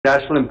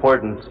national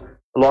importance,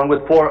 along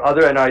with 4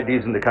 other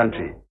NIDs in the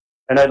country.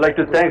 And I'd like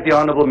to thank the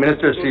Honorable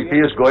Minister, Sri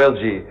Piyush Goyal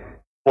ji,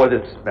 for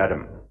this,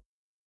 Madam.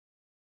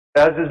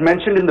 As is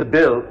mentioned in the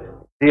bill,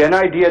 the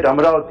NID at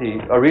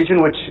Amaravati, a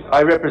region which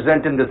I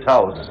represent in this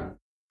House,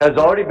 has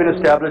already been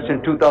established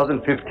in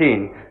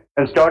 2015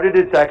 and started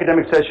its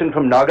academic session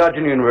from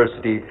Nagarjuna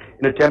University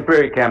in a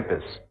temporary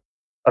campus.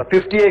 A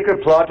 50-acre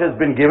plot has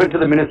been given to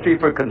the Ministry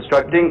for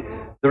constructing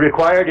the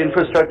required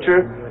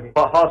infrastructure,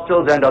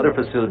 hostels and other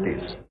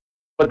facilities.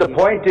 But the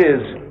point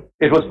is,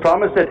 it was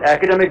promised that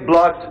academic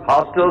blocks,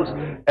 hostels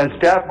and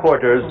staff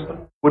quarters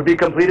would be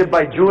completed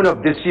by June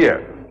of this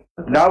year.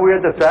 Now we're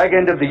at the fag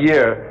end of the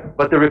year,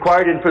 but the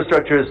required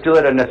infrastructure is still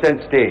at a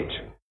nascent stage.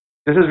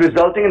 This is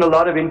resulting in a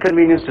lot of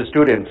inconvenience to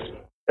students,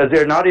 as they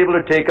are not able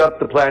to take up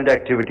the planned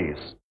activities.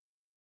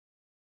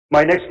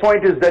 My next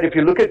point is that if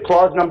you look at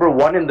clause number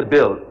 1 in the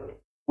bill,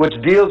 which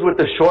deals with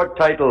the short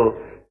title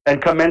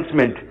and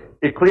commencement,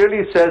 it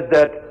clearly says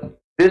that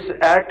this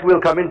act will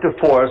come into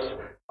force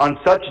on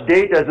such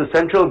date as the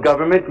central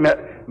government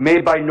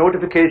may by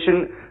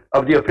notification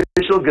of the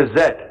official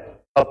gazette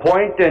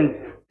appoint, and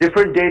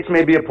different dates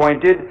may be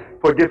appointed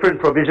for different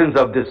provisions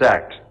of this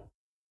act.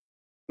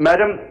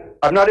 Madam,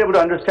 I'm not able to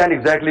understand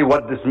exactly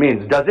what this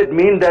means. Does it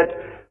mean that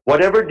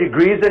whatever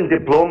degrees and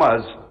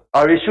diplomas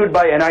are issued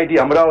by NID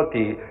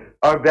Amaravati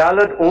are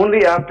valid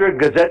only after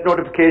gazette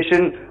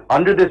notification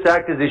under this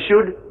act is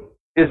issued?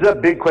 Is a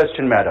big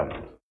question, Madam.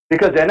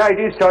 Because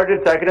NID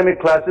started its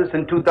academic classes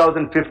in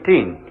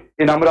 2015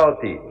 in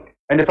Amaravati.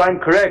 And if I'm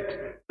correct,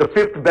 the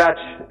 5th batch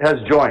has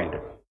joined.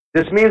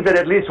 This means that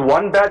at least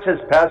 1 batch has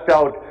passed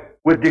out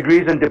with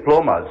degrees and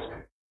diplomas.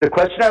 The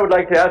question I would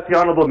like to ask the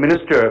Honorable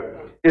Minister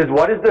is,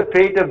 what is the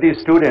fate of these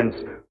students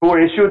who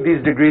are issued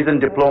these degrees and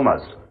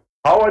diplomas?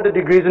 How are the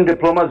degrees and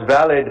diplomas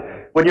valid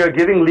when you're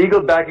giving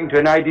legal backing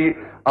to NID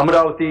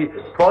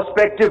Amaravati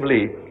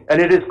prospectively,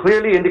 and it is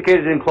clearly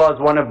indicated in clause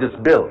 1 of this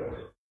bill?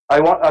 I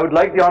would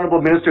like the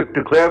Honorable Minister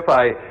to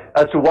clarify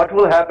as to what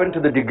will happen to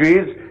the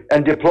degrees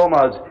and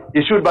diplomas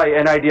issued by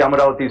NID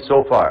Amaravati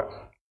so far.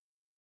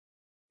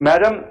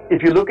 Madam,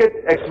 if you look at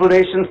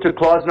explanations to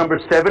clause number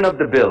 7 of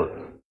the bill,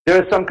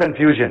 there is some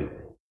confusion.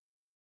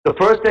 The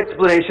first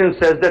explanation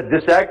says that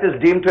this act is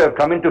deemed to have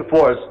come into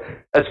force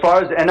as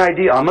far as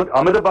NID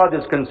Ahmedabad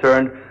is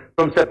concerned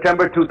from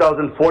September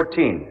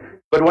 2014.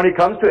 But when it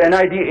comes to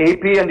NID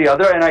AP and the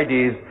other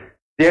NIDs,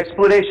 the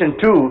explanation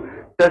too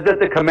says that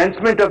the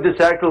commencement of this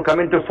act will come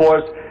into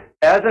force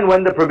as and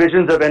when the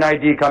provisions of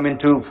NID come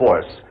into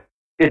force.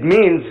 It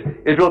means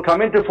it will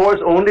come into force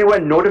only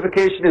when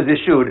notification is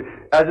issued,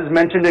 as is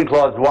mentioned in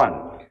clause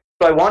 1.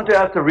 So I want to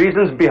ask the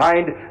reasons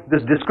behind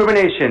this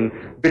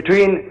discrimination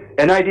between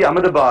NID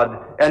Ahmedabad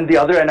and the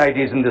other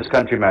NIDs in this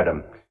country,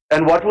 Madam.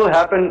 And what will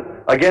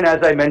happen, again, as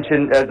I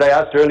mentioned, as I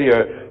asked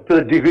earlier, to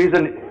the degrees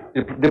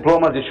and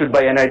diplomas issued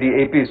by NID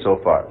AP so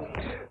far.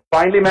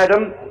 Finally,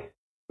 Madam,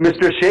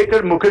 Mr.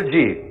 Shekhar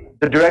Mukherjee,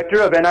 the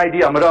director of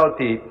NID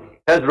Amaravati,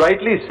 has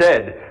rightly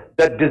said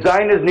that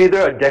design is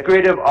neither a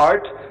decorative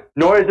art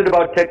nor is it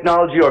about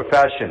technology or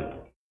fashion.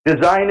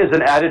 Design is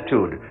an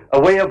attitude, a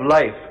way of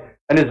life,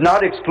 and is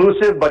not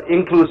exclusive but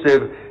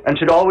inclusive and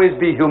should always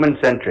be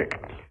human-centric.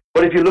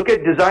 But if you look at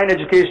design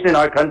education in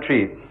our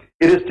country,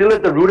 it is still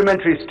at the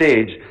rudimentary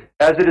stage,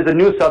 as it is a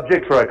new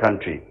subject for our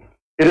country.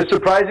 It is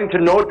surprising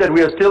to note that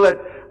we are still at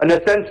a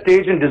nascent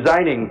stage in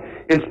designing,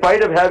 in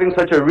spite of having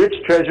such a rich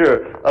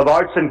treasure of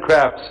arts and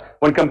crafts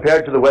when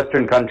compared to the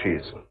Western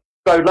countries.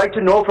 So I would like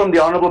to know from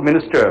the Honorable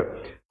Minister,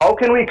 how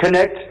can we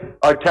connect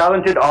our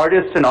talented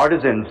artists and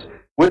artisans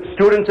with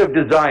students of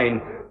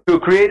design to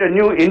create a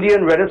new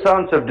Indian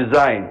renaissance of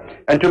design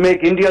and to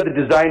make India the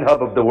design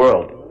hub of the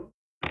world?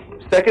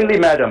 Secondly,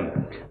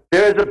 Madam,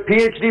 there is a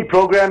PhD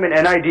program in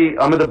NID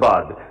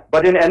Ahmedabad,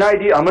 but in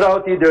NID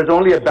Amaravati there is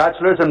only a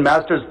bachelor's and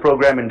master's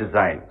program in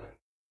design.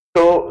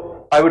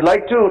 So I would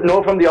like to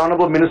know from the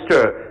Honorable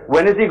Minister,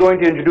 when is he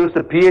going to introduce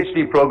the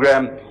PhD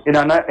program in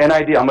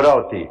NID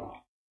Amaravati?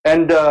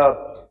 And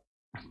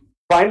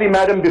finally,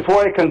 Madam,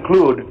 before I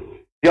conclude,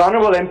 the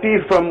Honorable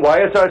MP from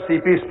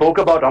YSRCP spoke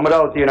about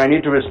Amaravati, and I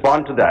need to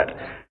respond to that.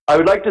 I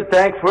would like to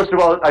thank, first of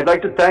all, I'd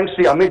like to thank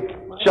Sri Amit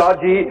Shah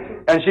ji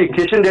and Sri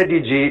Kishan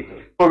Reddy ji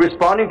for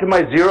responding to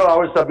my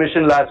 0-hour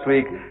submission last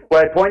week,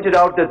 where I pointed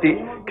out that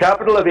the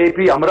capital of AP,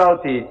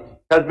 Amaravati,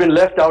 has been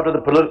left out of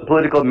the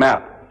political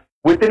map.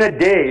 Within a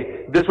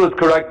day, this was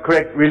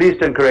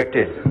released and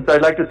corrected. So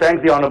I'd like to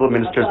thank the Honorable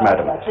Ministers,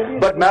 Madam.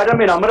 But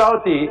Madam, in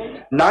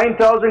Amaravati,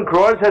 9,000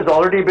 crores has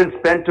already been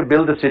spent to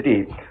build the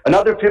city.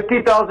 Another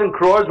 50,000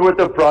 crores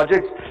worth of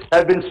projects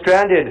have been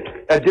stranded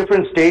at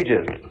different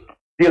stages.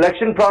 The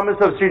election promise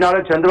of Sri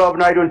Nara Chandrababu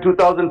Naidu in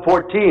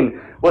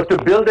 2014 was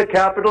to build a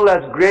capital as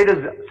great as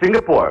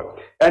Singapore.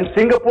 And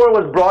Singapore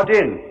was brought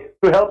in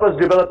to help us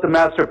develop the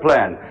master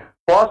plan.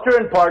 Foster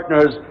and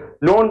Partners,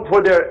 known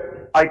for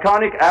their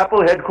iconic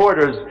Apple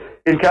headquarters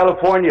in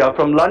California,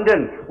 from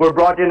London, were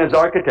brought in as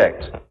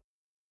architects.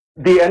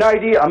 The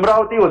NID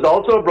Amaravati was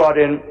also brought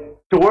in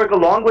to work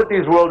along with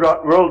these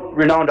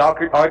world-renowned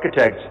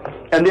architects,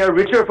 and they are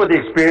richer for the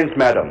experience,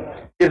 Madam.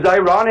 It's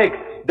ironic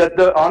that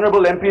the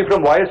Honorable MP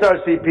from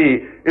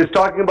YSRCP is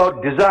talking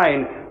about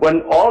design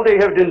when all they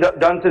have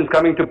done since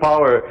coming to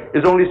power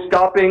is only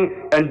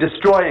stopping and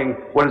destroying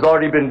what has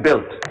already been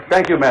built.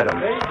 Thank you, Madam.